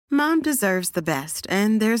Mom deserves the best,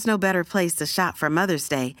 and there's no better place to shop for Mother's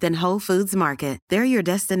Day than Whole Foods Market. They're your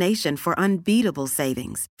destination for unbeatable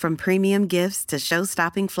savings, from premium gifts to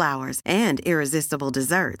show-stopping flowers and irresistible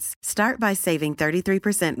desserts. Start by saving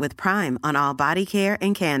 33% with Prime on all body care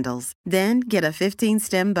and candles. Then get a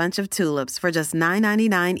 15-stem bunch of tulips for just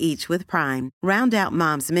 $9.99 each with Prime. Round out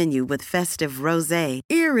Mom's menu with festive rosé,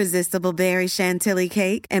 irresistible berry chantilly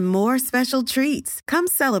cake, and more special treats. Come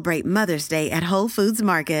celebrate Mother's Day at Whole Foods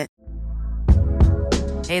Market.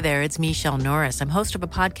 Hey there, it's Michelle Norris. I'm host of a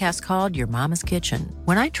podcast called Your Mama's Kitchen.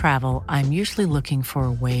 When I travel, I'm usually looking for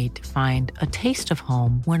a way to find a taste of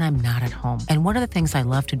home when I'm not at home. And one of the things I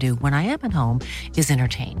love to do when I am at home is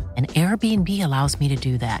entertain. And Airbnb allows me to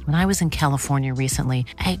do that. When I was in California recently,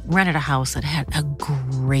 I rented a house that had a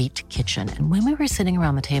great kitchen. And when we were sitting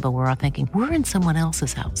around the table, we were all thinking, we're in someone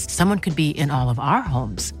else's house. Someone could be in all of our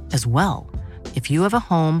homes as well. If you have a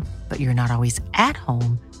home, but you're not always at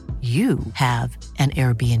home, you have an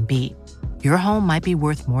Airbnb. Your home might be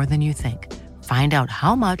worth more than you think. Find out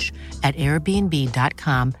how much at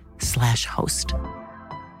airbnb.com/host. Down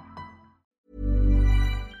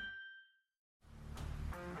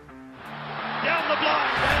the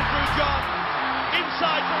blind, Andrew John.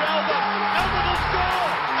 Inside for Albert. Albert will score.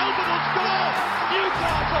 Albert will score.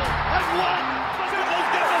 Newcastle have won. Fiddler's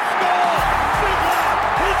going to score. Fiddler,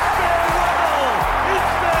 it's farewell. It's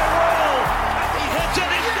farewell. He hits it.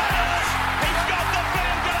 He's got it. He's got the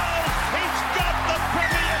Bengals. He's got the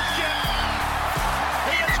Premiership.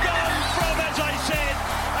 He has gone from, as I said,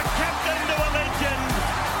 a captain to a legend,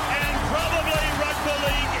 and probably rugby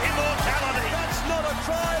league immortality. That's not a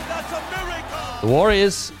try. That's a miracle. The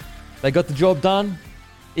Warriors, they got the job done,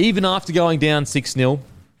 even after going down 6-0.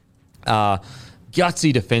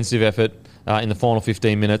 Gutsy defensive effort in the final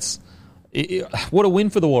 15 minutes. What a win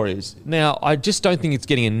for the Warriors. Now, I just don't think it's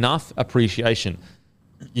getting enough appreciation.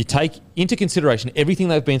 You take into consideration everything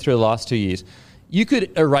they've been through the last 2 years. You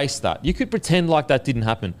could erase that. You could pretend like that didn't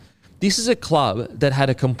happen. This is a club that had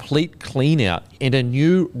a complete clean-out and a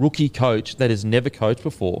new rookie coach that has never coached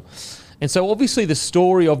before. And so obviously the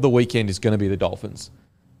story of the weekend is going to be the Dolphins.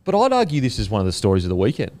 But I'd argue this is one of the stories of the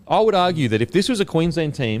weekend. I would argue that if this was a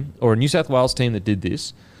Queensland team or a New South Wales team that did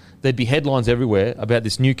this, there'd be headlines everywhere about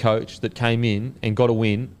this new coach that came in and got a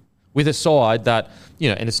win with a side that,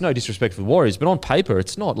 and it's no disrespect for the Warriors, but on paper,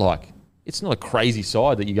 it's not a crazy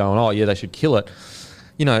side that you're going, oh yeah, they should kill it.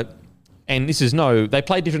 And they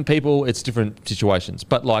play different people, it's different situations.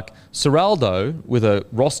 But like Seraldo, with a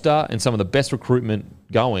roster and some of the best recruitment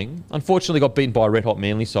going, unfortunately got beaten by a red-hot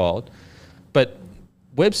Manly side. But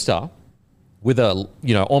Webster, with a,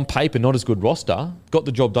 on paper, not as good roster, got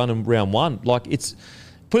the job done in round one.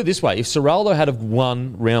 Put it this way, if Seraldo had have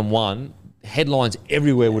won round one, headlines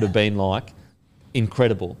everywhere would have been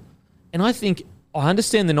incredible. And I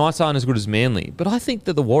understand the Knights aren't as good as Manly, but I think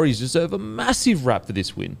that the Warriors deserve a massive rap for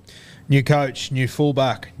this win. New coach, new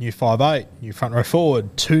fullback, new 5'8", new front row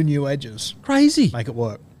forward, 2 new edges. Crazy. Make it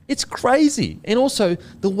work. It's crazy. And also,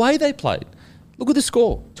 the way they played. Look at the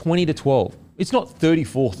score, 20-12. It's not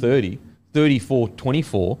 34-30,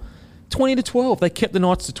 34-24. 20-12. They kept the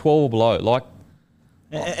Knights to 12 or below.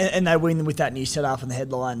 And they win with that new setup and the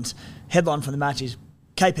headlines. Headline from the match is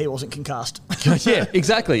KP wasn't concussed. Yeah,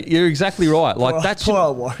 exactly. You're exactly right. Poor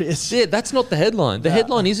old Warriors. Yeah, that's not the headline. The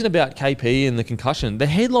headline isn't about KP and the concussion. The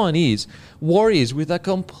headline is Warriors with a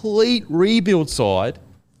complete rebuild side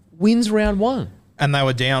wins round one. And they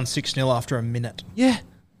were down 6-0 after a minute. Yeah.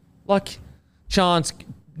 Chance,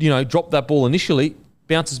 dropped that ball initially,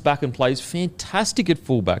 bounces back and plays fantastic at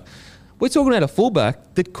fullback. We're talking about a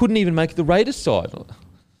fullback that couldn't even make the Raiders side.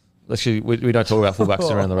 Actually, we don't talk about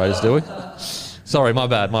fullbacks around the Raiders, do we? Sorry, my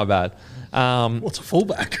bad. What's a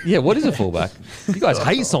fullback? Yeah, what is a fullback? You guys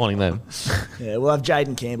hate signing them. Yeah, we'll have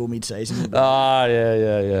Jaden Campbell mid-season.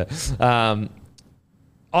 Yeah.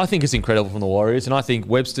 I think it's incredible from the Warriors, and I think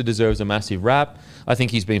Webster deserves a massive rap. I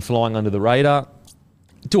think he's been flying under the radar.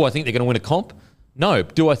 Do I think they're going to win a comp? No.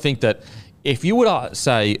 Do I think that if you were to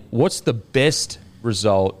say, what's the best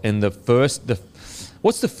result and what's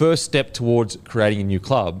the first step towards creating a new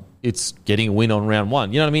club? It's getting a win on round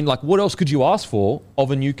one. You know what I mean? What else could you ask for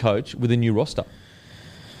of a new coach with a new roster?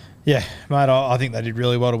 Yeah, mate, I think they did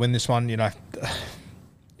really well to win this one.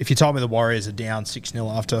 If you told me the Warriors are down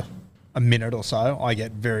 6-0 after a minute or so, I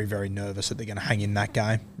get very, very nervous that they're going to hang in that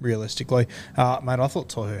game, realistically. Mate, I thought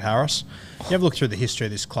Tohu Harris, you have a look through the history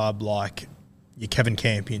of this club, your Kevin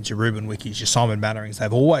Campions, your Ruben Wickies, your Simon Matterings,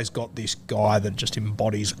 they've always got this guy that just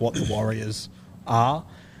embodies what the Warriors are,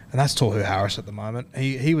 and that's Tohu Harris at the moment.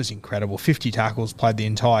 He was incredible. 50 tackles, played the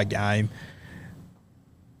entire game.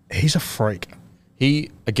 He's a freak.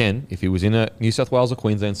 He, again, if he was in a New South Wales or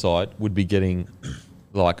Queensland side, would be getting,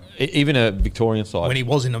 like, even a Victorian side. When he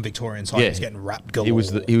was in a Victorian side, he was getting wrapped galore.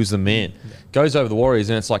 He was the man. Yeah. Goes over the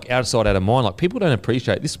Warriors, and it's like out of sight, out of mind. Like, people don't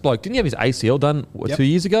appreciate this bloke. Didn't he have his ACL done 2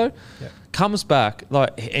 years ago? Yep. Comes back,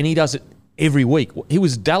 and he does it every week. He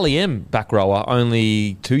was Dally M back rower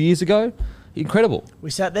only 2 years ago. Incredible. We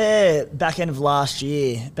sat there back end of last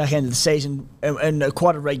year, back end of the season, and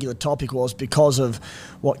quite a regular topic was because of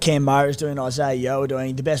what Cam Murray was doing, Isaiah Yeo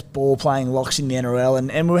doing, the best ball-playing locks in the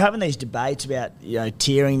NRL, and we were having these debates about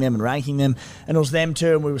tiering them and ranking them, and it was them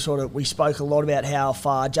too, and we spoke a lot about how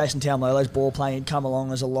far Jason Taumalo's ball-playing had come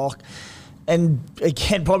along as a lock, and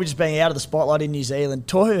again, probably just being out of the spotlight in New Zealand,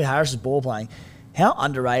 Tohu Harris's ball-playing, how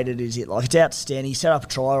underrated is it? Like, it's outstanding. He set up a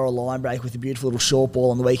try or a line break with a beautiful little short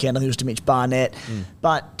ball on the weekend. I think it was to Mitch Barnett.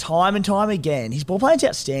 But time and time again, his ball playing's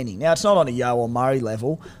outstanding. Now, it's not on a Yeo or Murray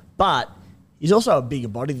level, but he's also a bigger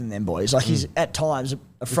body than them boys. Like, he's at times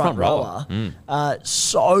a front rower.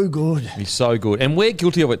 So good. He's so good. And we're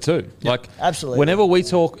guilty of it too. Like, absolutely. Whenever we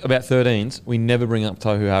talk about 13s, we never bring up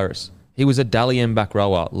Tohu Harris. He was a Dally M back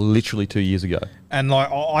rower literally 2 years ago. And,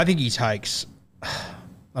 like, I think he takes...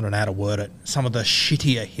 I don't know how to word it. Some of the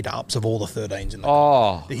shittier hit-ups of all the 13s in the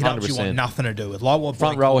league. The hit-ups 100%. You want nothing to do with. Like what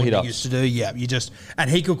front rower hit-ups used to do. Yeah, you just... And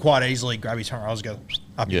he could quite easily grab his front rows and go,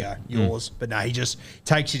 up you go, yours. But no, he just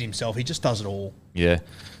takes it himself. He just does it all. Yeah.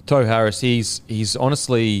 Tohu Harris, he's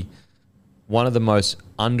honestly one of the most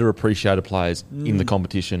underappreciated players in the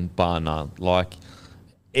competition, bar none. Like...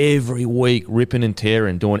 every week, ripping and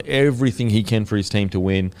tearing, doing everything he can for his team to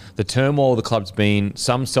win. The turmoil the club's been,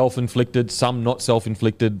 some self-inflicted, some not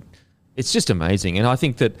self-inflicted. It's just amazing. And I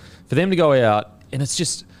think that for them to go out, and it's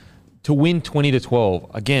just to win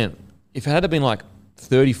 20-12, again, if it had been like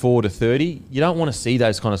 34-30, you don't want to see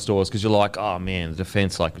those kind of scores because you're like, oh man, the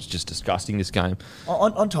defence was just disgusting this game.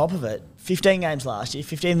 On top of it, 15 games last year,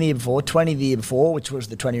 15 the year before, 20 the year before, which was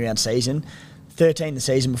the 20-round season, 13 the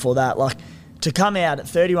season before that. Like, to come out at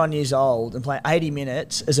 31 years old and play 80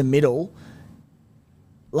 minutes as a middle,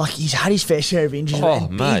 like, he's had his fair share of injuries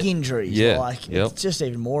and big injuries. Yeah, it's just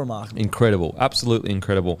even more remarkable. Incredible. Absolutely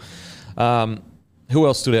incredible. Who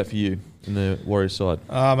else stood out for you in the Warriors side?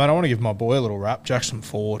 I want to give my boy a little rap. Jackson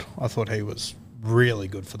Ford. I thought he was really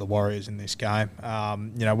good for the Warriors in this game.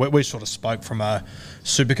 We sort of spoke from a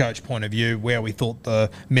Supercoach point of view where we thought the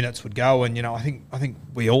minutes would go, and I think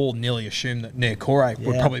we all nearly assumed that Niokore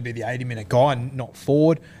would probably be the 80-minute guy and not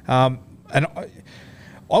Ford. And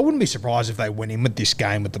I wouldn't be surprised if they went in with this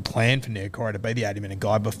game with the plan for Niokore to be the 80-minute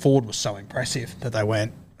guy, but Ford was so impressive that they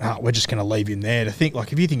went, we're just going to leave him there. To think,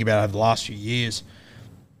 like, if you think about it over the last few years,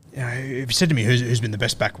 if you said to me who's been the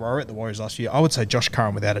best back rower at the Warriors last year, I would say Josh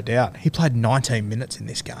Curran without a doubt. He played 19 minutes in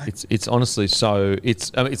this game. It's honestly so...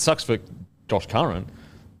 it sucks for Josh Curran,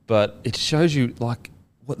 but it shows you like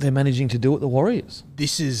what they're managing to do at the Warriors.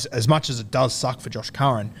 This is, as much as it does suck for Josh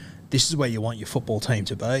Curran, this is where you want your football team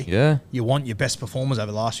to be. Yeah. You want your best performers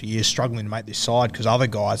over the last few years struggling to make this side because other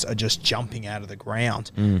guys are just jumping out of the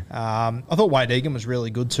ground. I thought Wade Egan was really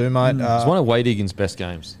good too, mate. It was one of Wade Egan's best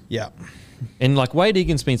games. Yeah. And like Wade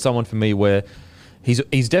Egan's been someone for me where he's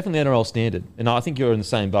definitely NRL standard, and I think you're in the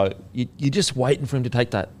same boat. You're just waiting for him to take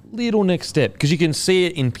that little next step because you can see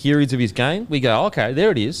it in periods of his game. We go, okay, there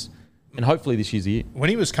it is, and hopefully this year's the year. When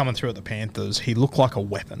he was coming through at the Panthers, he looked like a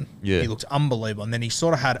weapon. Yeah, he looked unbelievable, and then he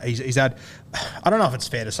sort of had he's had. I don't know if it's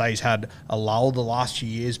fair to say he's had a lull the last few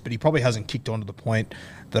years, but he probably hasn't kicked on to the point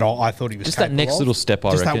that I thought he was. Just that next little step,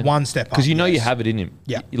 I reckon. Just that one step up, because you have it in him.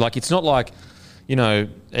 Yeah, like it's not like,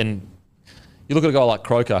 and. You look at a guy like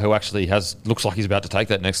Croker who actually looks like he's about to take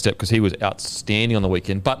that next step because he was outstanding on the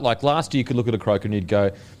weekend. But like last year, you could look at a Croker and you'd go,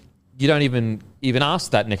 you don't even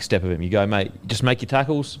ask that next step of him. You go, mate, just make your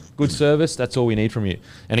tackles, good service. That's all we need from you.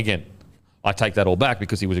 And again, I take that all back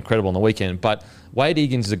because he was incredible on the weekend. But Wade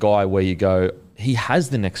Egan's is a guy where you go, he has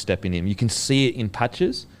the next step in him. You can see it in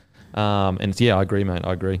patches. I agree, mate.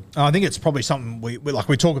 I agree. I think it's probably something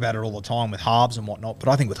we talk about it all the time with halves and whatnot, but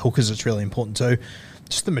I think with hookers it's really important too.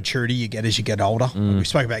 Just the maturity you get as you get older. We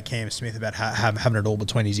spoke about Cam Smith about having it all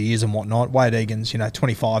between his ears and whatnot. Wade Egan's,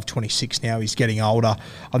 25, 26 now. He's getting older.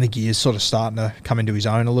 I think he is sort of starting to come into his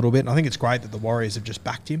own a little bit. And I think it's great that the Warriors have just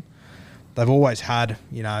backed him. They've always had,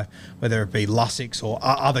 whether it be Lussick or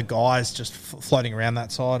other guys just floating around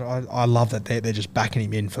that side. I love that they're just backing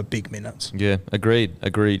him in for big minutes. Yeah, agreed.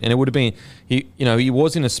 And it would have been, he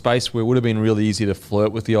was in a space where it would have been really easy to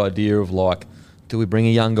flirt with the idea of like, do we bring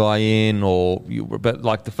a young guy in but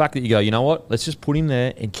like the fact that you go, you know what, let's just put him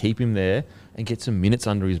there and keep him there and get some minutes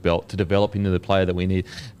under his belt to develop into the player that we need.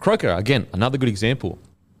 Croker, again, another good example.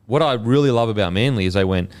 What I really love about Manly is they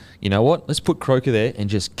went, you know what, let's put Croker there and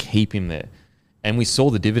just keep him there. and we saw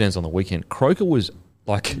the dividends on the weekend. Croker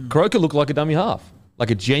Croker looked like a dummy half, like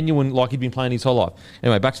a genuine, like he'd been playing his whole life.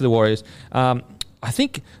 Anyway, back to the Warriors. I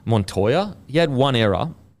think Montoya, he had one error,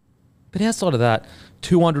 but outside of that,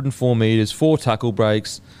 204 metres, 4 tackle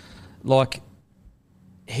breaks. Like,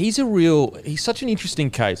 he's such an interesting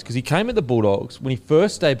case because he came at the Bulldogs when he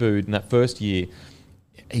first debuted in that first year.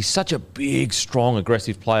 He's such a big, strong,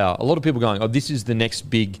 aggressive player. A lot of people going, this is the next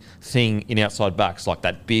big thing in outside backs, like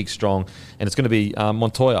that big, strong, and it's going to be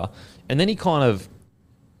Montoya. And then he kind of,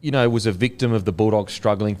 was a victim of the Bulldogs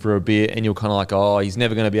struggling for a bit, and you're kind of like, he's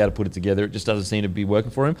never going to be able to put it together. It just doesn't seem to be working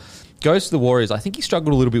for him. Goes to the Warriors. I think he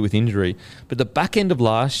struggled a little bit with injury, but the back end of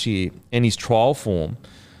last year and his trial form,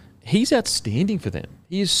 he's outstanding for them.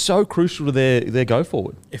 He is so crucial to their go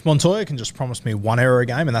forward. If Montoya can just promise me 1 error a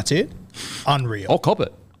game and that's it, unreal. I'll cop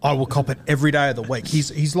it. I will cop it every day of the week.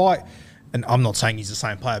 He's like, and I'm not saying he's the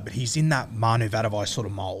same player, but he's in that Manu Vadavai sort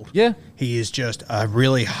of mould. Yeah. He is just a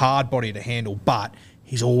really hard body to handle, but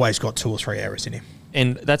he's always got 2 or 3 errors in him.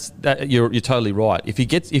 And you're totally right. If he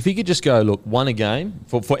could just go, look, 1 a game,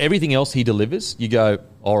 for everything else he delivers, you go,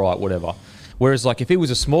 all right, whatever. Whereas, like, if he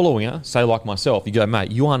was a smaller winger, say like myself, you go,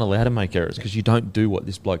 mate, you aren't allowed to make errors because you don't do what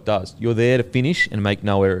this bloke does. You're there to finish and make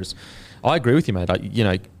no errors. I agree with you, mate.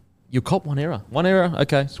 You cop 1 error. 1 error,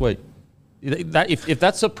 okay, sweet. If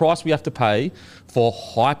that's the price we have to pay for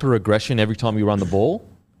hyper-aggression every time you run the ball,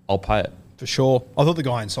 I'll pay it. For sure. I thought the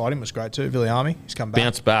guy inside him was great too, Viliami. He's come back.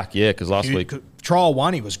 Bounced back, yeah, because last week... Trial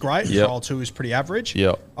 1, he was great. Yep. Trial 2 was pretty average.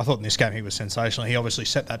 Yep. I thought in this game he was sensational. He obviously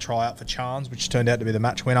set that try up for Chance, which turned out to be the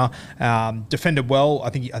match winner. Defended well. I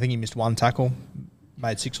think he missed 1 tackle,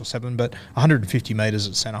 made 6 or 7, but 150 metres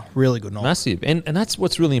at centre. Really good night. Massive. And that's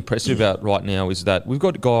what's really impressive about right now is that we've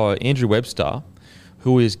got a guy, Andrew Webster,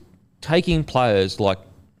 who is taking players like,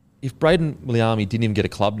 if Braden Williami didn't even get a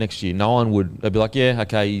club next year, no one would. They'd be like, yeah,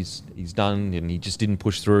 okay, he's done, and he just didn't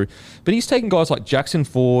push through. But he's taking guys like Jackson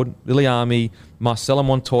Ford, Williami, Marcelo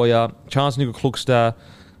Montoya, Charles Nicoll-Klokstad.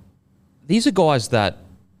 These are guys that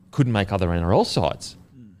couldn't make other NRL sides.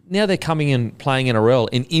 Now they're coming in, playing NRL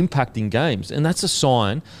and impacting games, and that's a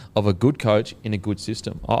sign of a good coach in a good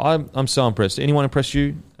system. I'm so impressed. Anyone impress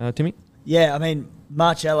you, Timmy? Yeah, I mean,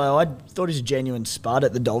 Marcello, I thought he was a genuine spud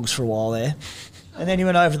at the Dogs for a while there. And then he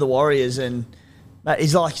went over to the Warriors and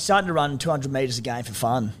he's like starting to run 200 metres a game for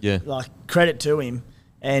fun. Yeah. Like, credit to him.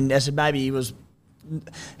 And as I said, maybe he was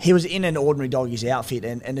in an ordinary Doggies outfit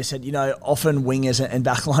and they said, often wingers and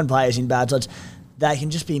backline players in bad sides, they can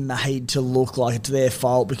just be made to look like it's their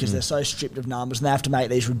fault because they're so stripped of numbers and they have to make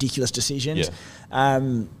these ridiculous decisions. Yeah.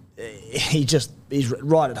 He's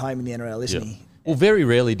right at home in the NRL, isn't he? Well, very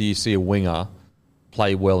rarely do you see a winger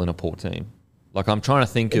play well in a poor team. Like, I'm trying to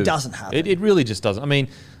think It doesn't happen. It really just doesn't. I mean,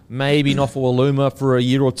 maybe Nofoaluma for a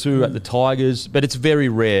year or two at the Tigers, but it's very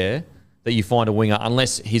rare that you find a winger,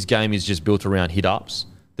 unless his game is just built around hit-ups,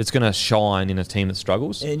 that's going to shine in a team that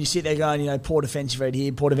struggles. And you sit there going, poor defensive rate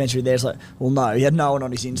here, poor defensive rate there. It's like, well, no, he had no one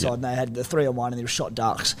on his inside and they had the 3-on-1 and they were shot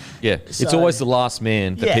ducks. Yeah, it's always the last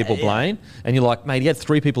man that people blame. And you're like, mate, he had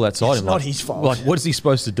 3 people outside him. It's not his fault. Like, what is he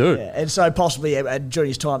supposed to do? Yeah, and so possibly during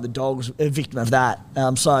his time, the Dogs a victim of that.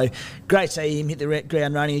 So great to see him hit the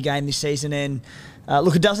ground running again this season. And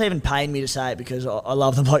look, it doesn't even pain me to say it because I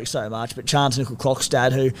love the bloke so much. But Chance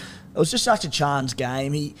Nicoll-Klokstad, who it was just such a Chance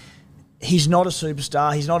game. He's not a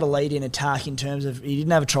superstar. He's not a lead in attack in terms of he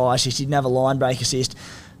didn't have a try assist, he didn't have a line break assist,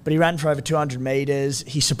 but he ran for over 200 metres.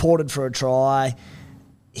 He supported for a try.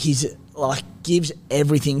 He's gives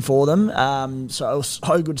everything for them. So it was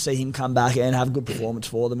so good to see him come back and have a good performance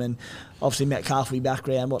for them. And obviously Metcalf will be back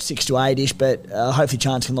around 6 to 8ish, but hopefully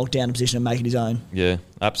Chance can lock down a position and make it his own. Yeah,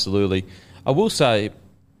 absolutely. I will say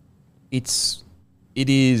it's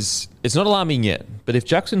not alarming yet, but if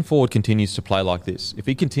Jackson Ford continues to play like this, if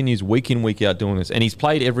he continues week in, week out doing this, and he's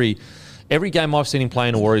played every game I've seen him play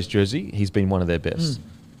in a Warriors jersey, he's been one of their best.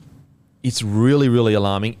 It's really, really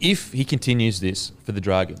alarming if he continues this for the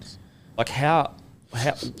Dragons. Like,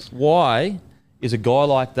 why is a guy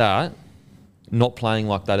like that not playing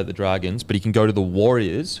like that at the Dragons, but he can go to the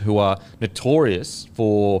Warriors, who are notorious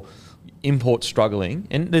for import struggling,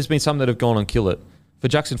 and there's been some that have gone and kill it, for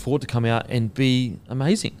Jackson Ford to come out and be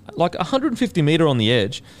amazing. Like 150 metre on the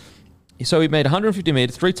edge. So he made 150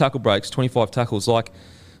 metres, 3 tackle breaks, 25 tackles. Like,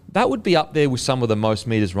 that would be up there with some of the most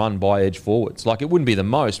metres run by edge forwards. Like, it wouldn't be the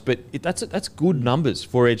most, but that's good numbers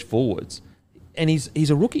for edge forwards. And he's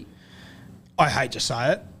a rookie. I hate to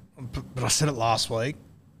say it, but I said it last week.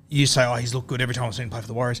 You say, he's looked good every time I've seen him play for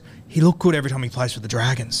the Warriors. He looked good every time he plays for the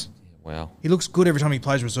Dragons. Wow. He looks good every time he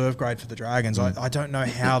plays reserve grade for the Dragons. I don't know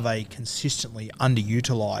how they consistently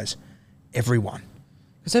underutilise everyone.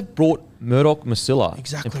 Because they've brought Murdoch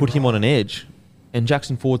Masila and put him on an edge. and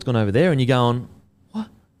Jackson Ford's gone over there, and you're going, what?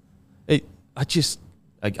 I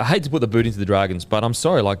hate to put the boot into the Dragons, but I'm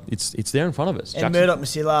sorry, like it's there in front of us. And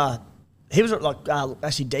Murdoch-Masila, he was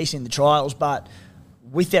actually decent in the trials, but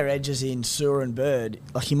with their edges in Sewer and Bird,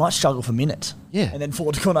 like he might struggle for minutes. Yeah. And then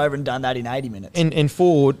Ford's gone over and done that in 80 minutes. And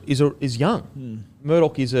Ford is young.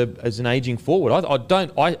 Murdoch is an aging forward.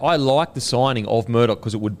 I like the signing of Murdoch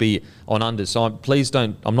because it would be on under. So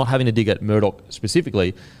I'm not having to dig at Murdoch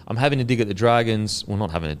specifically. I'm having to dig at the Dragons. Well,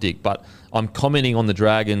 not having to dig, but I'm commenting on the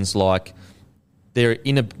Dragons like they're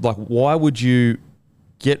why would you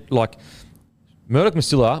get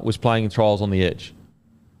Murdoch-Masila was playing in trials on the edge.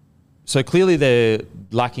 So clearly they're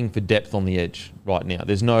lacking for depth on the edge right now.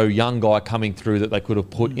 There's no young guy coming through that they could have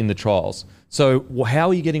put in the trials. So how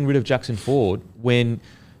are you getting rid of Jackson Ford when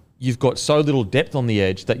you've got so little depth on the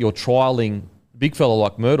edge that you're trialling a big fella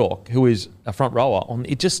like Murdoch, who is a front rower?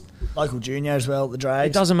 Local junior as well, the Drags.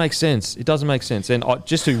 It doesn't make sense. And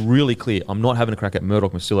just to be really clear, I'm not having a crack at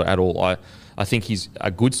Murdoch-Masila at all. I think he's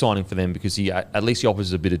a good signing for them because he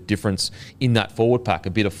offers a bit of difference in that forward pack, a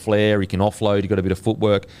bit of flair. He can offload. He got a bit of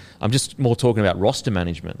footwork. I'm just more talking about roster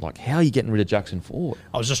management. Like, how are you getting rid of Jackson Ford?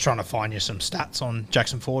 I was just trying to find you some stats on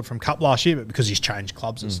Jackson Ford from Cup last year, but because he's changed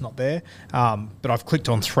clubs, it's not there. But I've clicked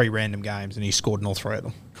on 3 random games and he scored in all 3 of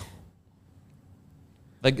them.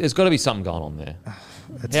 There's got to be something going on there.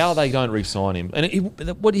 How they don't re-sign him? And he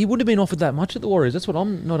wouldn't have been offered that much at the Warriors. That's what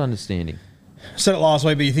I'm not understanding. Said it last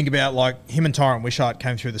week, but you think about like him and Tyron Wishart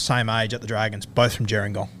came through the same age at the Dragons, both from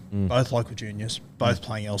Gerringong, both local juniors, both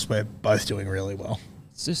playing elsewhere, both doing really well.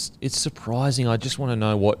 It's surprising. I just want to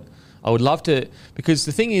know what I would love to, because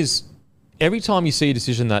the thing is, every time you see a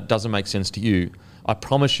decision that doesn't make sense to you, I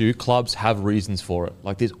promise you, clubs have reasons for it.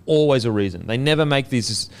 Like, there's always a reason. They never make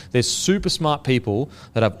these. There's super smart people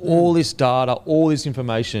that have all this data, all this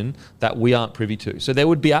information that we aren't privy to. So there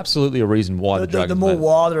would be absolutely a reason why the Dragons. The more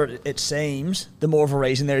wilder it seems, the more of a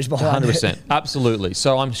reason there is behind 100%. it. Absolutely.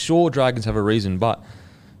 So I'm sure Dragons have a reason, but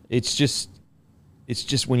it's just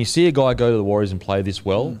when you see a guy go to the Warriors and play this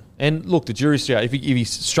well, and look, the jury's out. If he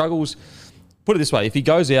struggles. Put it this way, if he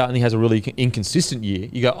goes out and he has a really inconsistent year,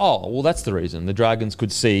 you go, oh, well, that's the reason. The Dragons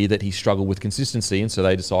could see that he struggled with consistency, and so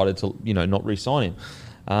they decided to, not re-sign him.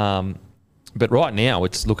 But right now,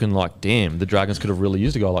 it's looking like, damn, the Dragons could have really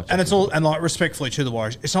used a guy like that. And it's all, and like respectfully to the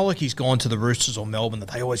Warriors, it's not like he's gone to the Roosters or Melbourne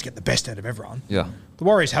that they always get the best out of everyone. Yeah. The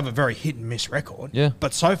Warriors have a very hit and miss record. Yeah.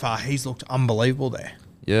 But so far, he's looked unbelievable there.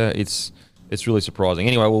 Yeah, it's really surprising.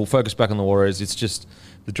 Anyway, we'll focus back on the Warriors. It's just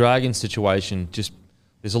the Dragons situation,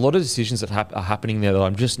 there's a lot of decisions that are happening there that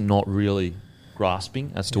I'm just not really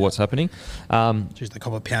grasping as to what's happening. Jeez, they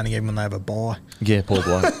cop a pounding even when they have a bye. Yeah, Paul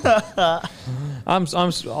Blake. I'm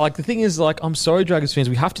like, the thing is, like, I'm sorry, Dragons fans,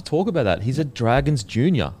 we have to talk about that. He's a Dragons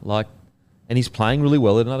junior, and he's playing really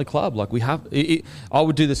well at another club. Like, I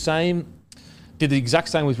would do the same. Did the exact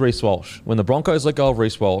same with Reece Walsh when the Broncos let go of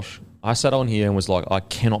Reece Walsh. I sat on here and was like, I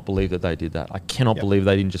cannot believe that they did that. I cannot believe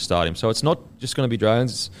they didn't just start him. So it's not just going to be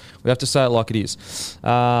Dragons. We have to say it like it is.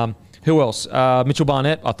 Who else? Mitchell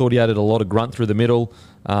Barnett. I thought he added a lot of grunt through the middle.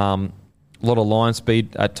 A lot of line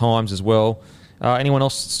speed at times as well. Anyone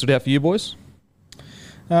else stood out for you, boys?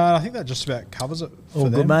 I think that just about covers it for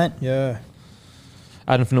them. Good, mate. Yeah.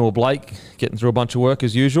 Adam Fanua-Blake getting through a bunch of work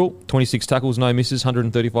as usual. 26 tackles, no misses,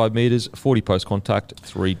 135 metres, 40 post contact,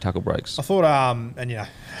 3 tackle breaks. I thought,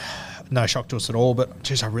 no shock to us at all, but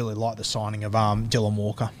geez, I really like the signing of Dylan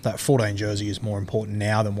Walker. That 14 jersey is more important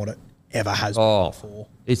now than what it ever has been before.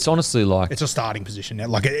 It's honestly like... It's a starting position now.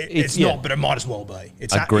 Like, it's not, but it might as well be.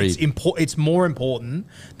 Agreed. It's more important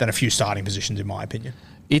than a few starting positions, in my opinion.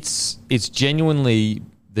 It's genuinely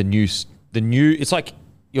the new... It's like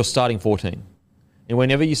you're starting 14. And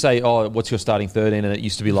whenever you say, oh, what's your starting 13? And it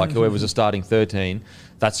used to be like whoever's a starting 13,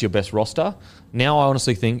 that's your best roster. Now I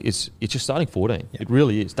honestly think it's just starting 14. Yeah. It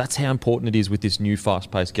really is. That's how important it is with this new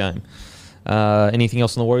fast-paced game. Anything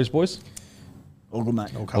else on the Warriors, boys? All good,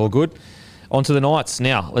 mate. All good. On to the Knights.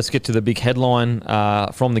 Now, let's get to the big headline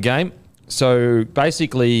from the game. So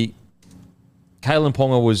basically, Kalen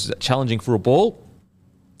Ponga was challenging for a ball,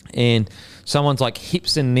 and someone's like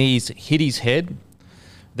hips and knees hit his head.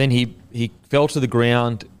 Then he fell to the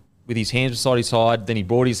ground with his hands beside his side. Then he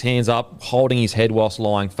brought his hands up, holding his head whilst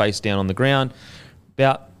lying face down on the ground.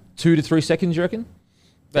 About 2 to 3 seconds, you reckon?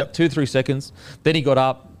 About 2 to 3 seconds. Then he got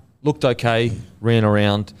up, looked okay, ran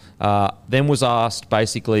around. Then was asked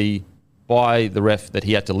basically by the ref that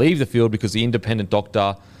he had to leave the field because the independent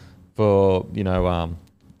doctor for,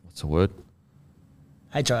 what's the word?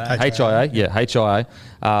 HIA. Yeah, HIA.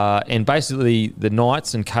 And basically the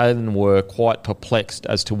Knights and Kalen were quite perplexed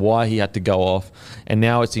as to why he had to go off. And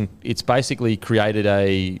now it's basically created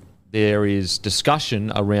a there is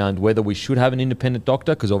discussion around whether we should have an independent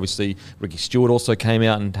doctor, because obviously Ricky Stewart also came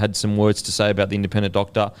out and had some words to say about the independent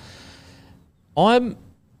doctor. I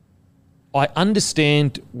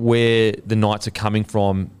understand where the Knights are coming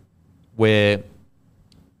from, where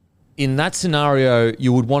in that scenario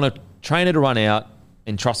you would want a trainer to run out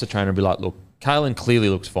and trust the trainer and be like, look, Kalen clearly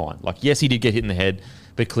looks fine. Like, yes, he did get hit in the head,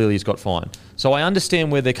 but clearly he's got fine. So I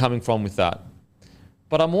understand where they're coming from with that.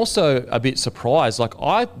 But I'm also a bit surprised. Like,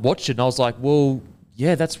 I watched it and I was like, well,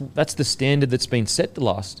 yeah, that's the standard that's been set the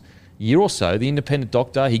last year or so. The independent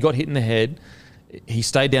doctor, he got hit in the head. He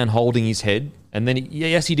stayed down holding his head. And then,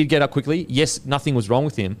 yes, he did get up quickly. Yes, nothing was wrong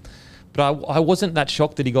with him. But I wasn't that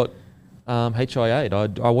shocked that he got HIA'd.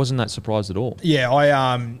 I wasn't that surprised at all. Yeah,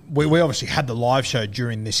 we obviously had the live show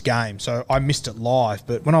during this game, so I missed it live.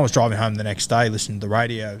 But when I was driving home the next day, listening to the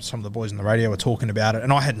radio, some of the boys on the radio were talking about it,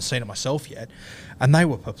 and I hadn't seen it myself yet. And they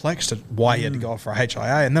were perplexed at why he had to go off for a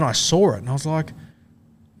HIA. And then I saw it, and I was like,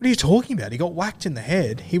 what are you talking about? He got whacked in the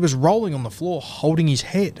head. He was rolling on the floor, holding his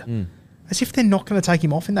head. As if they're not going to take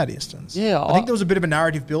him off in that instance. Yeah, I think there was a bit of a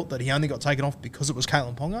narrative built that he only got taken off because it was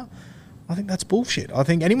Kalen Ponga. I think that's bullshit. I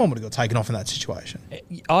think anyone would have got taken off in that situation.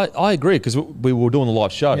 I agree, because we were doing the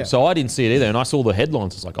live show. Yeah. So I didn't see it either. And I saw the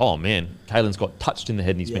headlines. It's like, oh, man, Kalen's got touched in the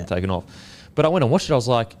head and he's been taken off. But I went and watched it. I was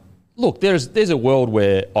like, look, there's a world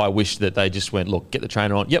where I wish that they just went, look, get the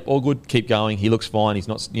trainer on. Yep, all good. Keep going. He looks fine. He's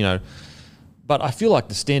not, But I feel like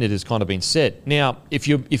the standard has kind of been set. Now, if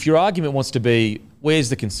your argument wants to be, where's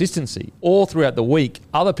the consistency? All throughout the week,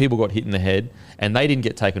 other people got hit in the head and they didn't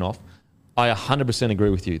get taken off. I 100% agree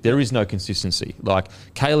with you. There is no consistency. Like,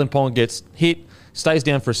 Kalen Ponga gets hit, stays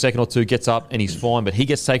down for a second or two, gets up, and he's fine, but he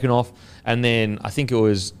gets taken off. And then I think it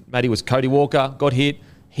was Cody Walker got hit.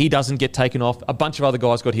 He doesn't get taken off. A bunch of other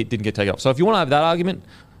guys got hit, didn't get taken off. So if you want to have that argument,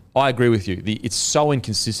 I agree with you. It's so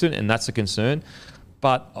inconsistent, and that's a concern.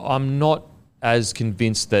 But I'm not as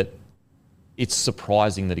convinced that it's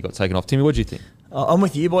surprising that he got taken off. Timmy, what do you think? I'm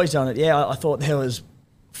with you boys on it. Yeah, I thought there was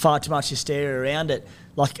far too much hysteria around it.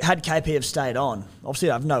 Like, had KP have stayed on, obviously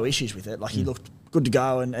I have no issues with it. Like, he looked good to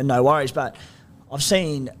go and no worries. But I've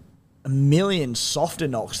seen a million softer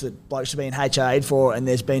knocks that blokes have been HIA'd for and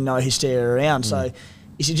there's been no hysteria around. So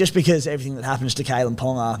is it just because everything that happens to Kalen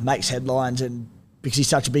Ponga makes headlines and because he's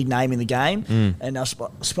such a big name in the game? And I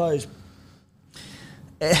suppose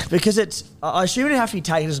because I assume it'd have to be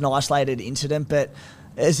taken as an isolated incident, but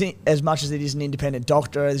as much as it is an independent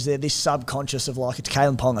doctor, is there this subconscious of, like, it's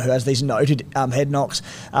Kalen Ponga who has these noted head knocks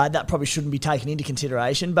that probably shouldn't be taken into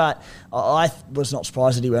consideration, but I was not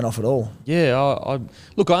surprised that he went off at all. Yeah,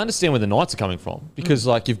 look, I understand where the Knights are coming from, because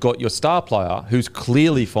like, you've got your star player who's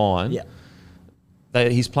clearly fine. Yeah.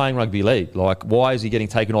 He's playing rugby league. Like, why is he getting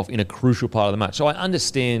taken off in a crucial part of the match? So I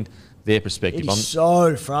understand their perspective. It's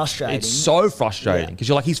so frustrating. It's so frustrating because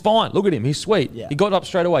you're like, he's fine. Look at him. He's sweet. Yeah. He got up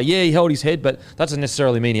straight away. Yeah, he held his head, but that doesn't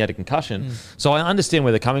necessarily mean he had a concussion. So I understand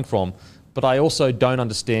where they're coming from, but I also don't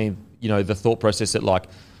understand, the thought process that, like,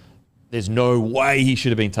 there's no way he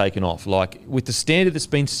should have been taken off. Like, with the standard that's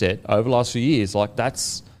been set over the last few years, like,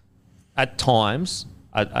 that's at times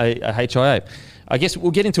a HIA. I guess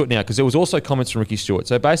we'll get into it now because there was also comments from Ricky Stewart.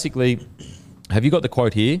 So basically, have you got the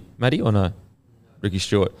quote here, Maddie, or no? Ricky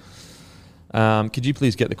Stewart. Could you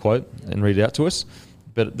please get the quote and read it out to us?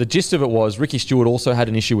 But the gist of it was Ricky Stewart also had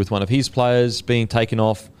an issue with one of his players being taken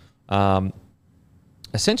off.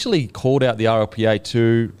 Essentially called out the RLPA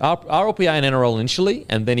RLPA and NRL initially,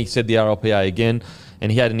 and then he said the RLPA again,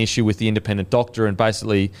 and he had an issue with the independent doctor. And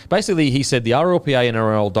basically he said the RLPA and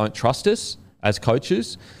NRL don't trust us as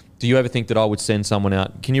coaches. Do you ever think that I would send someone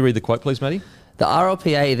out? Can you read the quote, please, Matty? The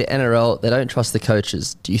RLPA, the NRL, they don't trust the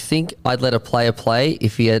coaches. Do you think I'd let a player play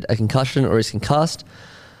if he had a concussion or is concussed?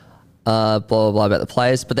 Blah, blah, blah about the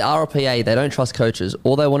players. But the RLPA, they don't trust coaches.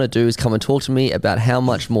 All they want to do is come and talk to me about how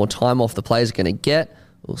much more time off the players are going to get.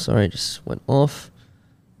 Oh, sorry, just went off.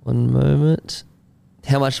 One moment.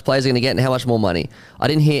 How much the players are going to get and how much more money. I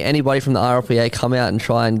didn't hear anybody from the RLPA come out and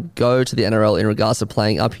try and go to the NRL in regards to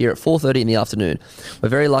playing up here at 4:30 in the afternoon. We're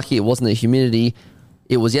very lucky it wasn't the humidity.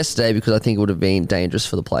 It was yesterday because I think it would have been dangerous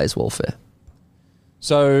for the players' welfare.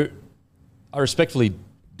 So I respectfully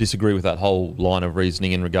disagree with that whole line of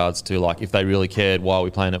reasoning in regards to, like, if they really cared, why are we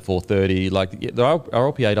playing at 4:30? Like, the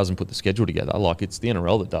RLPA doesn't put the schedule together. Like, it's the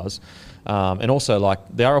NRL that does. And also, like,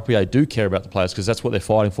 the RLPA do care about the players because that's what they're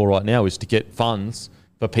fighting for right now, is to get funds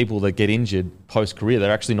for people that get injured post-career.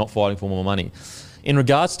 They're actually not fighting for more money. In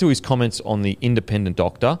regards to his comments on the independent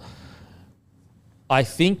doctor, I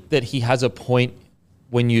think that he has a point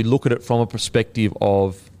when you look at it from a perspective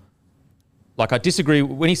of, like, I disagree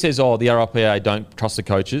when he says, the RLPA don't trust the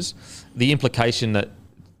coaches. The implication that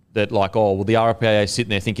that like, oh, well, the RPA is sitting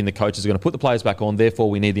there thinking the coaches are going to put the players back on, therefore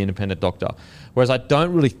we need the independent doctor. Whereas I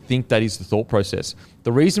don't really think that is the thought process.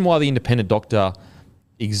 The reason why the independent doctor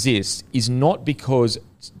exists is not because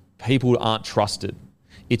people aren't trusted.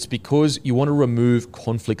 It's because you want to remove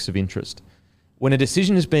conflicts of interest. When a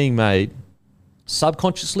decision is being made,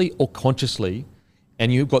 subconsciously or consciously,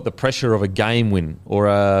 and you've got the pressure of a game win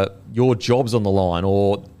or your job's on the line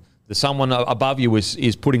or someone above you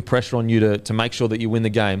is putting pressure on you to make sure that you win the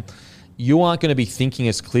game, you aren't going to be thinking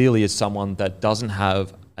as clearly as someone that doesn't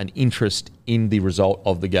have an interest in the result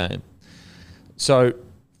of the game. So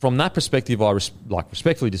from that perspective, I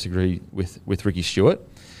respectfully disagree with Ricky Stuart.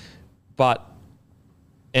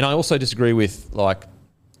 And I also disagree with, like,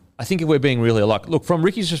 I think if we're being really like, look, from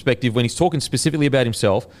Ricky's perspective, when he's talking specifically about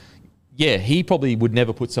himself, yeah, he probably would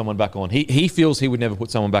never put someone back on. He feels he would never put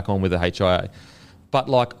someone back on with a HIA. But,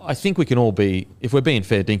 like, I think we can all be, if we're being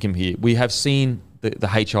fair dinkum here, we have seen the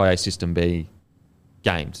HIA system be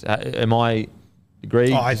gamed. Am I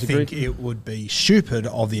agree? I disagree? think it would be stupid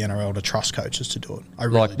of the NRL to trust coaches to do it. I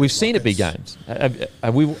really like, we've seen it be gamed.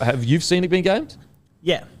 Have you seen it being gamed?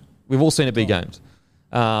 Yeah. We've all seen it be gamed.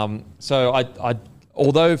 So I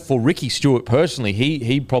although for Ricky Stuart personally,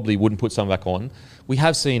 he probably wouldn't put someone back on. We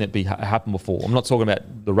have seen it happen before. I'm not talking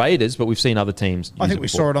about the Raiders, but we've seen other teams. I think we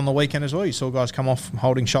saw it on the weekend as well. You saw guys come off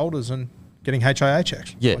holding shoulders and getting HIA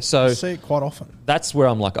checks. Yeah, so you see it quite often. That's where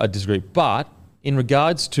I'm like, I disagree. But in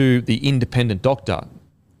regards to the independent doctor,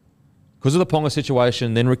 because of the Ponga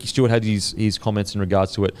situation, then Ricky Stuart had his comments in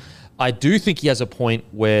regards to it. I do think he has a point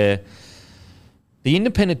where the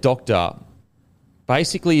independent doctor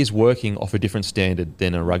basically is working off a different standard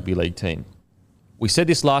than a rugby league team. We said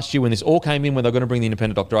this last year when this all came in, when they're going to bring the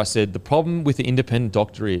independent doctor. I said the problem with the independent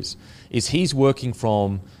doctor is he's working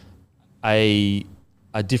from a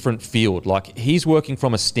different field. Like, he's working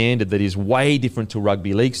from a standard that is way different to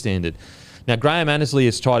rugby league standard. Now, Graham Annesley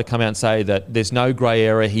has tried to come out and say that there's no grey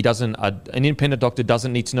area. An independent doctor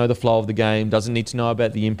doesn't need to know the flow of the game, doesn't need to know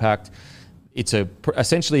about the impact.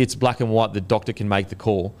 Essentially it's black and white. The doctor can make the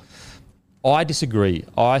call. I disagree.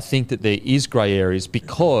 I think that there is grey areas,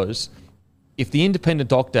 because if the independent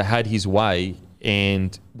doctor had his way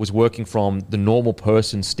and was working from the normal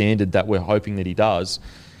person standard that we're hoping that he does,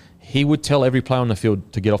 he would tell every player on the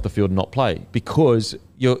field to get off the field and not play, because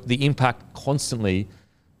the impact constantly,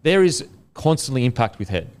 there is constantly impact with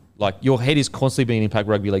head. Like, your head is constantly being impacted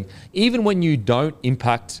rugby league. Even when you don't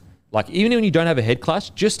impact, like, even when you don't have a head clash,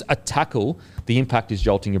 just a tackle, the impact is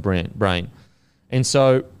jolting your brain. And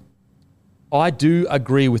so I do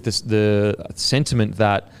agree with the sentiment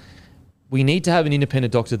that we need to have an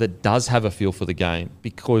independent doctor that does have a feel for the game,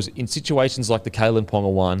 because in situations like the Kalyn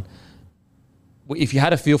Ponga one, if you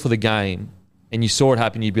had a feel for the game and you saw it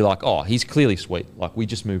happen, you'd be like, oh, he's clearly sweet. Like, we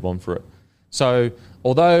just move on for it. So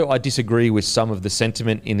although I disagree with some of the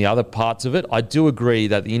sentiment in the other parts of it, I do agree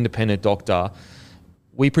that the independent doctor,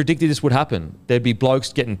 we predicted this would happen. There'd be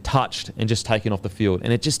blokes getting touched and just taken off the field,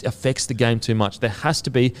 and it just affects the game too much. There has to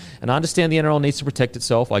be, and I understand the NRL needs to protect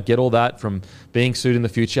itself. I get all that from being sued in the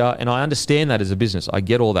future, and I understand that as a business. I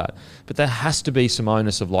get all that. But there has to be some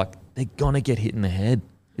onus of, like, they're going to get hit in the head.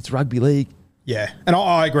 It's rugby league. Yeah, and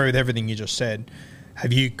I agree with everything you just said.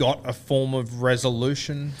 Have you got a form of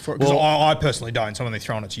resolution for it? Because I personally don't, so I'm only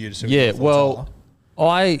throwing it to you to see what your thoughts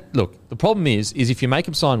are. Look, the problem is if you make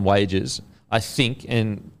them sign wages, I think,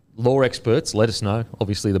 and law experts, let us know.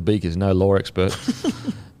 Obviously, the Beak is no law expert.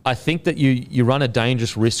 I think that you run a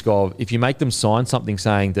dangerous risk of, if you make them sign something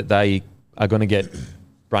saying that they are going to get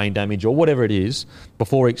brain damage or whatever it is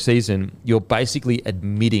before each season, you're basically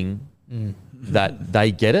admitting that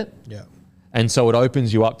they get it. Yeah. And so it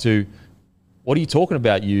opens you up to, what are you talking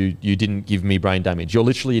about? You didn't give me brain damage. You're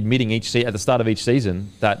literally admitting at the start of each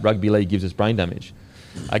season that rugby league gives us brain damage.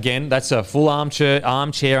 Again, that's a full armchair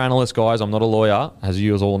analyst, guys. I'm not a lawyer, as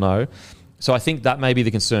you all know. So I think that may be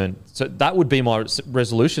the concern. So that would be my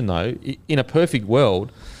resolution, though. In a perfect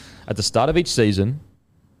world, at the start of each season,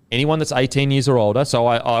 anyone that's 18 years or older, so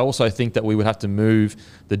I also think that we would have to move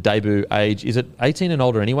the debut age. Is it 18 and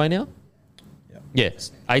older anyway now?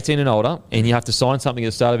 Yes, 18 and older, and you have to sign something at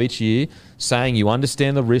the start of each year saying you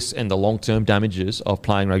understand the risks and the long-term damages of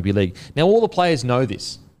playing rugby league. Now, all the players know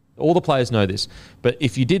this. But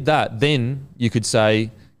if you did that, then you could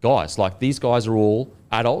say, guys, like, these guys are all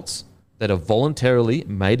adults that have voluntarily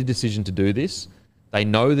made a decision to do this. They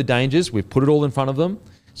know the dangers. We've put it all in front of them.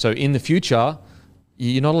 So in the future,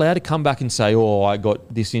 you're not allowed to come back and say, oh, I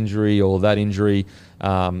got this injury or that injury,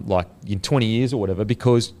 like in 20 years or whatever,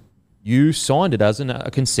 because you signed it as a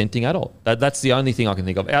consenting adult. That's the only thing I can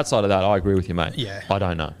think of. Outside of that, I agree with you, mate. Yeah. I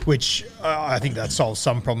don't know. Which I think that solves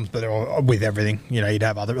some problems, but with everything, you'd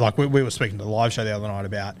have other, like we were speaking to the live show the other night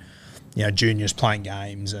about, juniors playing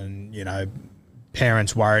games and,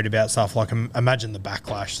 parents worried about stuff. Like imagine the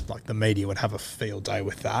backlash, like the media would have a field day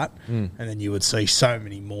with that. And then you would see so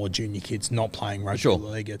many more junior kids not playing rugby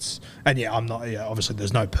league. Obviously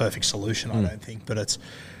there's no perfect solution, I don't think, but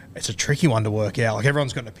it's a tricky one to work out. Like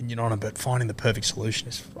everyone's got an opinion on it, but finding the perfect solution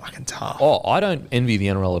is fucking tough. Oh, I don't envy the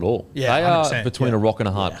NRL at all. Yeah, they 100%, are between a rock and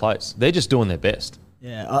a hard place. They're just doing their best.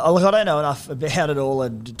 Yeah, I don't know enough about it all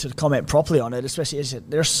to comment properly on it, especially as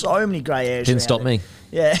there are so many grey areas. Didn't stop me.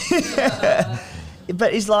 Yeah.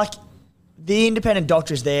 But it's like the independent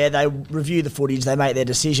doctors there, they review the footage, they make their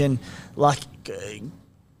decision. Like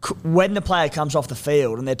when the player comes off the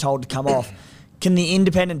field and they're told to come off, can the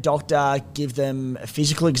independent doctor give them a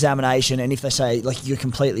physical examination, and if they say, like, you're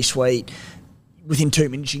completely sweet, within 2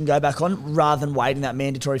 minutes you can go back on rather than waiting that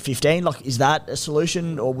mandatory 15? Like, is that a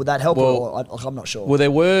solution or would that help? I'm not sure. Well,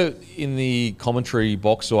 there were in the commentary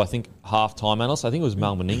box, or I think half-time analysts, I think it was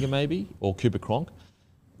Mal Meninga maybe, or Cooper Cronk,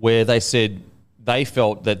 where they said they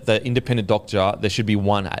felt that the independent doctor, there should be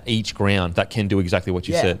one at each ground that can do exactly what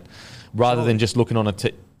you said, rather than just looking on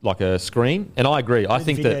a screen. And I agree. I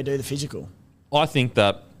think that do the physical. I think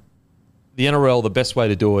that the NRL, the best way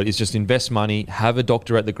to do it is just invest money, have a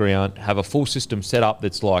doctor at the ground, have a full system set up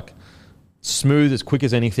that's like smooth, as quick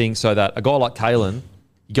as anything, so that a guy like Kalen,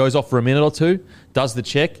 he goes off for a minute or two, does the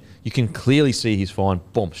check, you can clearly see he's fine,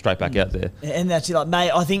 boom, straight back out there. And that's it. Like,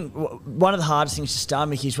 mate, I think one of the hardest things to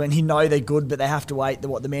stomach is when you know they're good, but they have to wait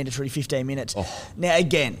the mandatory 15 minutes. Oh. Now,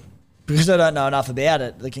 again, because I don't know enough about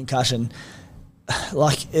it, the concussion,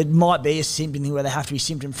 like it might be a symptom thing where they have to be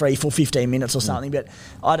symptom-free for 15 minutes or something, but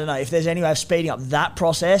I don't know. If there's any way of speeding up that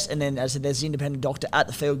process, and then, as I said, there's the independent doctor at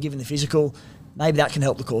the field giving the physical, maybe that can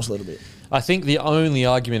help the cause a little bit. I think the only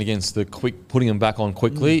argument against the quick putting them back on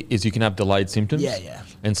quickly is you can have delayed symptoms. Yeah.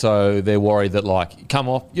 And so they're worried that, like, come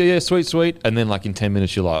off, sweet, and then, like, in 10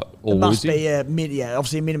 minutes you're like, all woozy. It must be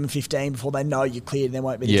obviously a minimum 15 before they know you're cleared and there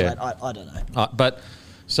won't be the delay. I don't know. But,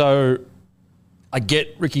 so, I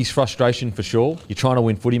get Ricky's frustration for sure. You're trying to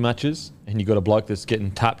win footy matches and you've got a bloke that's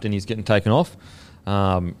getting tapped and he's getting taken off.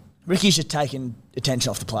 Ricky's just taking attention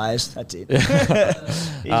off the players. That's it.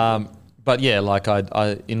 But yeah, like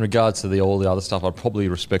I in regards to all the other stuff, I'd probably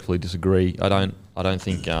respectfully disagree. I don't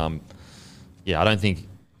think. I'm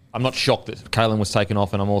not shocked that Kalen was taken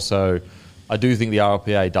off, and I do think the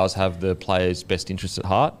RLPA does have the players' best interests at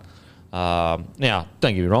heart. Now,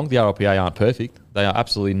 don't get me wrong, the RLPA aren't perfect. They are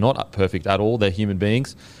absolutely not perfect at all. They're human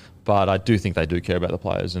beings, but I do think they do care about the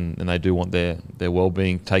players, and they do want their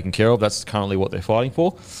well-being taken care of. That's currently what they're fighting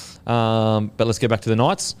for. But let's get back to the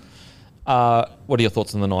Knights. What are your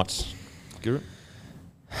thoughts on the Knights, Guru?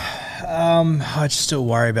 I just still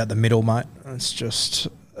worry about the middle, mate. It's just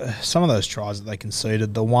some of those tries that they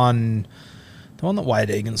conceded. The one that Wade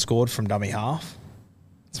Egan scored from dummy half.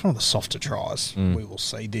 It's one of the softer tries we will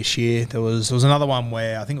see this year. There was another one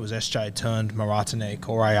where I think it was SJ turned Maratane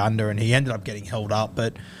Corey under and he ended up getting held up.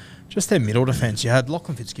 But just their middle defence, you had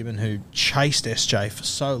Lachlan Fitzgibbon who chased SJ for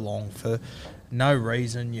so long for no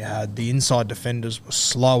reason. You had the inside defenders were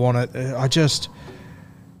slow on it.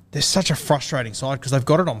 They're such a frustrating side because they've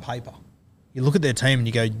got it on paper. You look at their team and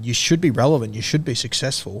you go, you should be relevant, you should be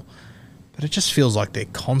successful. But it just feels like they're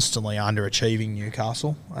constantly underachieving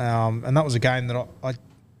Newcastle. And that was a game that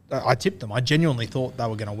I tipped them. I genuinely thought they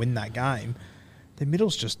were going to win that game. Their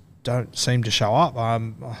middles just don't seem to show up.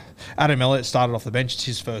 Adam Elliott started off the bench. It's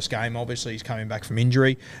his first game. Obviously, he's coming back from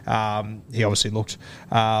injury. He obviously looked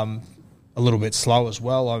a little bit slow as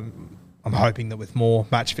well. I'm hoping that with more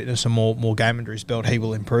match fitness and more game under his belt, he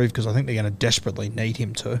will improve because I think they're going to desperately need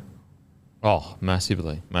him to. Oh,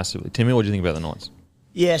 massively. Timmy, what do you think about the Knights?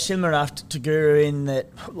 Yeah, similar enough to Guru in that,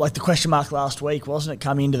 like the question mark last week, wasn't it,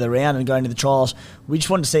 coming into the round and going to the trials? We just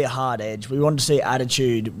wanted to see a hard edge. We wanted to see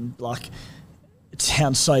attitude. Like, it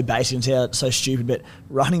sounds so basic and sounds so stupid, but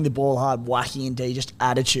running the ball hard, whacking into just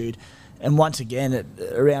attitude. And once again,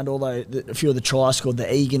 around a few of the tries scored,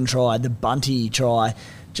 the Egan try, the Bunty try,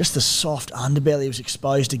 just the soft underbelly was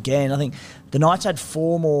exposed again. I think the Knights had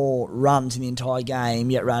 4 more runs in the entire game,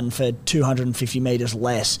 yet ran for 250 metres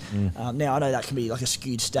less. Now, I know that can be like a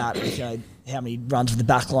skewed stat with how many runs with the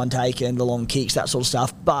back line taken, the long kicks, that sort of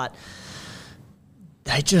stuff, but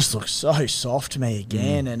they just look so soft to me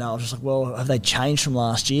again. And I was just like, well, have they changed from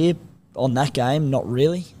last year on that game? Not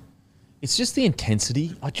really. It's just the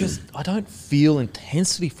intensity. I don't feel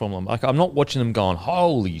intensity from them. Like, I'm not watching them going,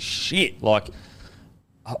 holy shit. Like,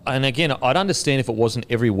 And again, I'd understand if it wasn't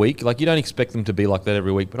every week. Like, you don't expect them to be like that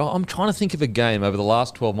every week. But I'm trying to think of a game over the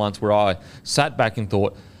last 12 months where I sat back and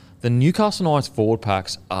thought, the Newcastle Knights forward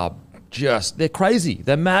packs are they're crazy.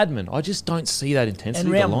 They're madmen. I just don't see that intensity.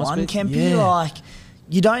 And round one, Kempy, like,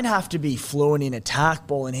 you don't have to be fluent in attack,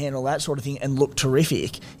 ball in hand, all that sort of thing, and look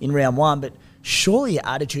terrific in round one. But surely your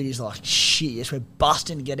attitude is like, shit, yes, we're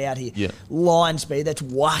busting to get out here. Yeah. Line speed, that's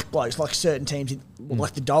whack blokes, like certain teams,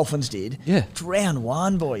 like the Dolphins did. Yeah. It's round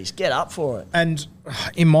one, boys. Get up for it. And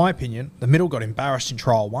in my opinion, the middle got embarrassed in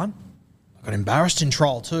trial 1. Got embarrassed in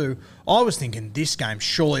trial 2. I was thinking this game,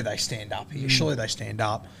 surely they stand up here. Surely they stand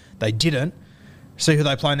up. They didn't. See who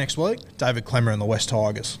they play next week? David Klemmer and the West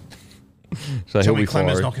Tigers. So Tell me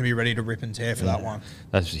Klemmer's not going to be ready to rip and tear for that one.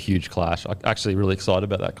 That's a huge clash. I'm actually really excited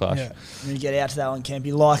about that clash. Yeah. When you get out to that one,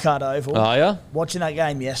 Kempy, Leichhardt Oval. Oh, yeah? Watching that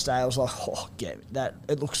game yesterday, I was like,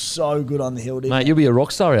 it looks so good on the hill, didn't Mate, it? you'll be a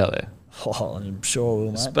rock star out there. Oh, I'm sure I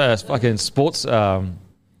will, mate. Fucking sports... oh,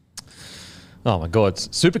 my God.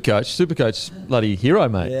 Supercoach, bloody hero,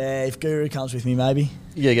 mate. Yeah, if Guru comes with me, maybe.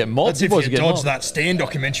 Yeah, get mobbed. That's if you dodge that Stan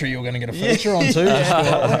documentary you're going to get a feature on too.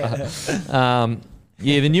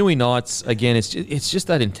 Yeah, the Newey Knights, again, it's just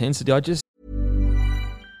that intensity.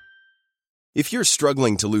 If you're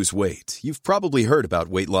struggling to lose weight, you've probably heard about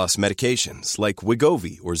weight loss medications like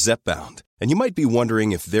Wegovy or Zepbound, and you might be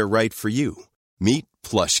wondering if they're right for you. Meet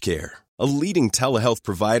PlushCare, a leading telehealth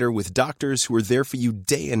provider with doctors who are there for you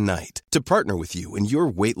day and night to partner with you in your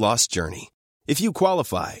weight loss journey. If you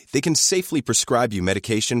qualify, they can safely prescribe you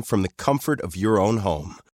medication from the comfort of your own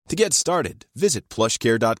home. To get started, visit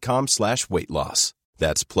plushcare.com/weightloss.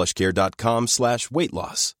 That's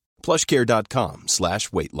plushcare.com/weightloss.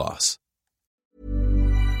 plushcare.com/weightloss.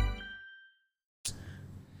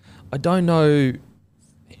 I don't know.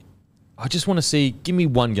 I just want to see, give me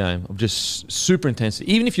one game of just super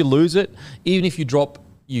intensity. Even if you lose it, even if you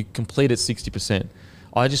complete at 60%.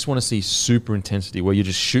 I just want to see super intensity where you're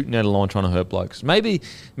just shooting out of line trying to hurt blokes. Maybe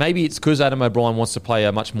it's because Adam O'Brien wants to play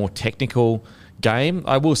a much more technical game.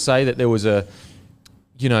 I will say that there were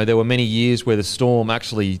many years where the Storm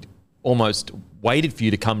actually almost waited for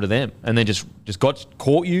you to come to them and then just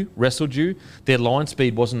caught you, wrestled you. Their line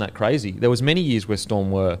speed wasn't that crazy. There was many years where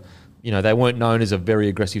Storm were, they weren't known as a very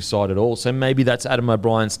aggressive side at all. So maybe that's Adam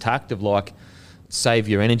O'Brien's tact of like, save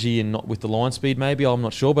your energy and not with the line speed maybe. I'm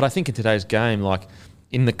not sure. But I think in today's game, like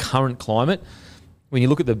in the current climate, when you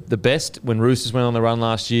look at the best, when Roosters went on the run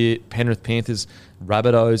last year, Penrith Panthers,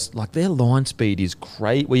 Rabbitohs, like their line speed is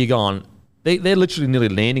great. Where you're going, they're literally nearly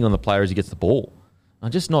landing on the player as he gets the ball.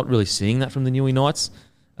 I'm just not really seeing that from the Newey Knights.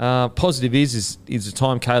 Positive is the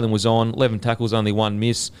time Kalen was on, 11 tackles, only 1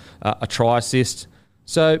 miss, a try assist.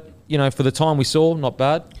 So, for the time we saw, not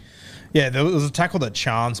bad. Yeah, there was a tackle that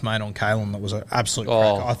Chance made on Kalen that was an absolute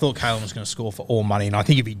cracker. I thought Kalen was going to score for all money, and I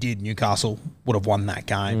think if he did, Newcastle would have won that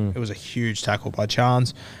game. It was a huge tackle by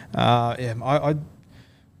Chance. I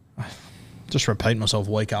just repeat myself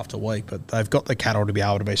week after week, but they've got the cattle to be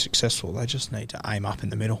able to be successful. They just need to aim up in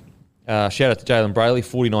the middle. Shout out to Jalen Brayley,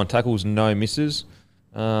 49 tackles, no misses.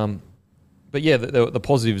 But yeah, the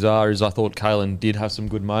positives is I thought Kalen did have some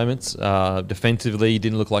good moments. Defensively,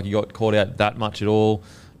 didn't look like he got caught out that much at all.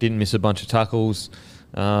 Didn't miss a bunch of tackles.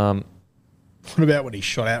 What about when he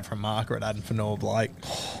shot out from marker at Adam Fanua Blake?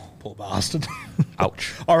 Oh, poor bastard.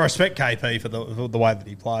 Ouch. I respect KP for the way that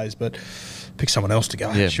he plays, but pick someone else to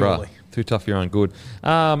go, surely. Too tough for your own good.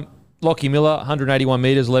 Lockie Miller, 181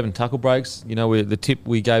 metres, 11 tackle breaks. The tip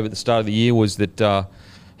we gave at the start of the year was that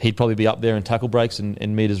he'd probably be up there in tackle breaks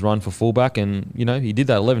and metres run for fullback, and he did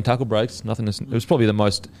that, 11 tackle breaks. It was probably the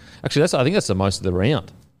most. Actually, I think that's the most of the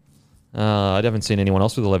round. I haven't seen anyone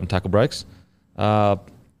else with 11 tackle breaks.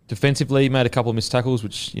 Defensively, made a couple of missed tackles,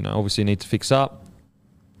 which obviously need to fix up.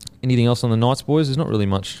 Anything else on the Knights, boys? There's not really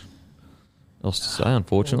much else to say,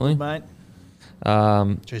 unfortunately. Mate.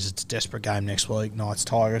 Jeez, it's a desperate game next week, Knights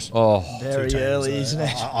Tigers. Oh, very early, isn't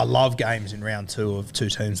it? I love games in round 2 of two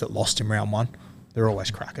teams that lost in round 1. They're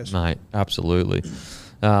always crackers, mate. Absolutely.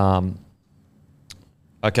 Okay,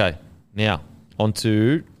 now on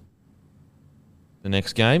to the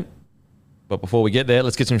next game. But before we get there,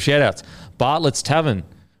 let's get some shout-outs. Bartlett's Tavern,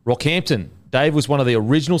 Rockhampton. Dave was one of the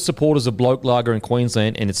original supporters of Bloke Lager in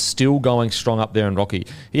Queensland, and it's still going strong up there in Rocky.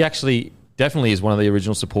 He actually definitely is one of the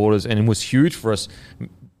original supporters and was huge for us.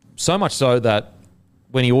 So much so that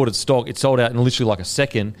when he ordered stock, it sold out in literally like a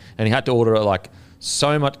second, and he had to order it like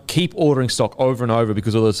so much, keep ordering stock over and over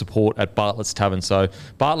because of the support at Bartlett's Tavern. So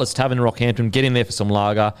Bartlett's Tavern in Rockhampton, get in there for some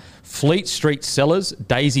lager. Fleet Street Cellars,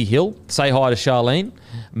 Daisy Hill, say hi to Charlene.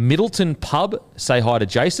 Middleton Pub, say hi to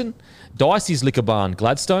Jason. Dicey's Liquor Barn,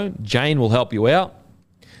 Gladstone, Jane will help you out.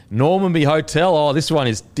 Normanby Hotel. Oh, this one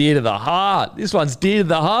is dear to the heart. This one's dear to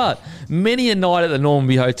the heart. Many a night at the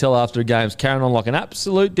Normanby Hotel after a game's carrying on like an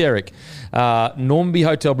absolute derrick. Normanby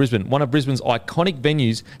Hotel Brisbane, one of Brisbane's iconic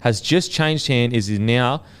venues, has just changed hand. Is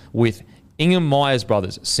now with Ingham Myers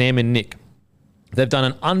brothers, Sam and Nick. They've done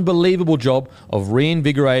an unbelievable job of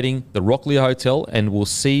reinvigorating the Rockley Hotel and will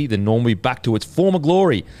see the Normanby back to its former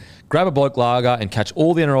glory. Grab a bloke lager and catch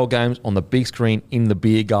all the NRL games on the big screen in the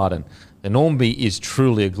beer garden. The Normanby is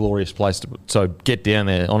truly a glorious place so get down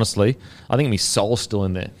there, honestly. I think my soul's still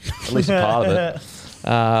in there, at least a part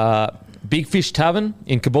of it. Big Fish Tavern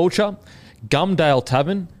in Caboolture, Gumdale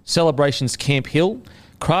Tavern, Celebrations Camp Hill,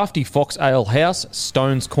 Crafty Fox Ale House,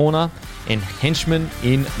 Stones Corner, and Henchman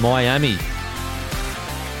in Miami.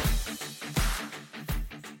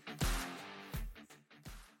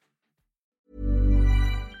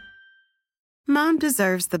 Mom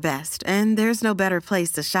deserves the best, and there's no better place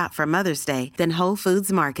to shop for Mother's Day than Whole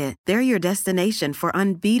Foods Market. They're your destination for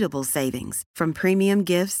unbeatable savings, from premium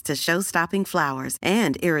gifts to show-stopping flowers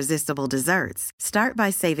and irresistible desserts. Start by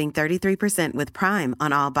saving 33% with Prime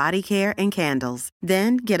on all body care and candles.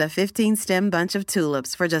 Then get a 15-stem bunch of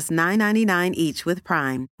tulips for just $9.99 each with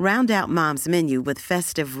Prime. Round out Mom's menu with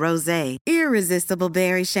festive rosé, irresistible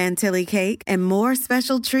berry chantilly cake, and more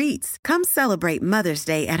special treats. Come celebrate Mother's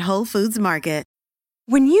Day at Whole Foods Market.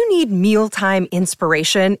 When you need mealtime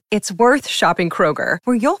inspiration, it's worth shopping Kroger,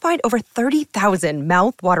 where you'll find over 30,000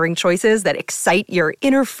 mouth-watering choices that excite your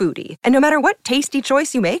inner foodie. And no matter what tasty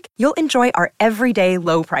choice you make, you'll enjoy our everyday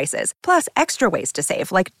low prices, plus extra ways to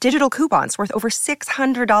save, like digital coupons worth over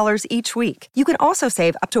 $600 each week. You can also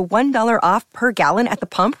save up to $1 off per gallon at the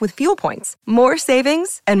pump with fuel points. More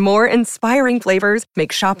savings and more inspiring flavors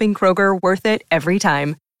make shopping Kroger worth it every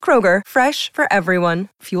time. Kroger, fresh for everyone.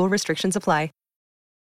 Fuel restrictions apply.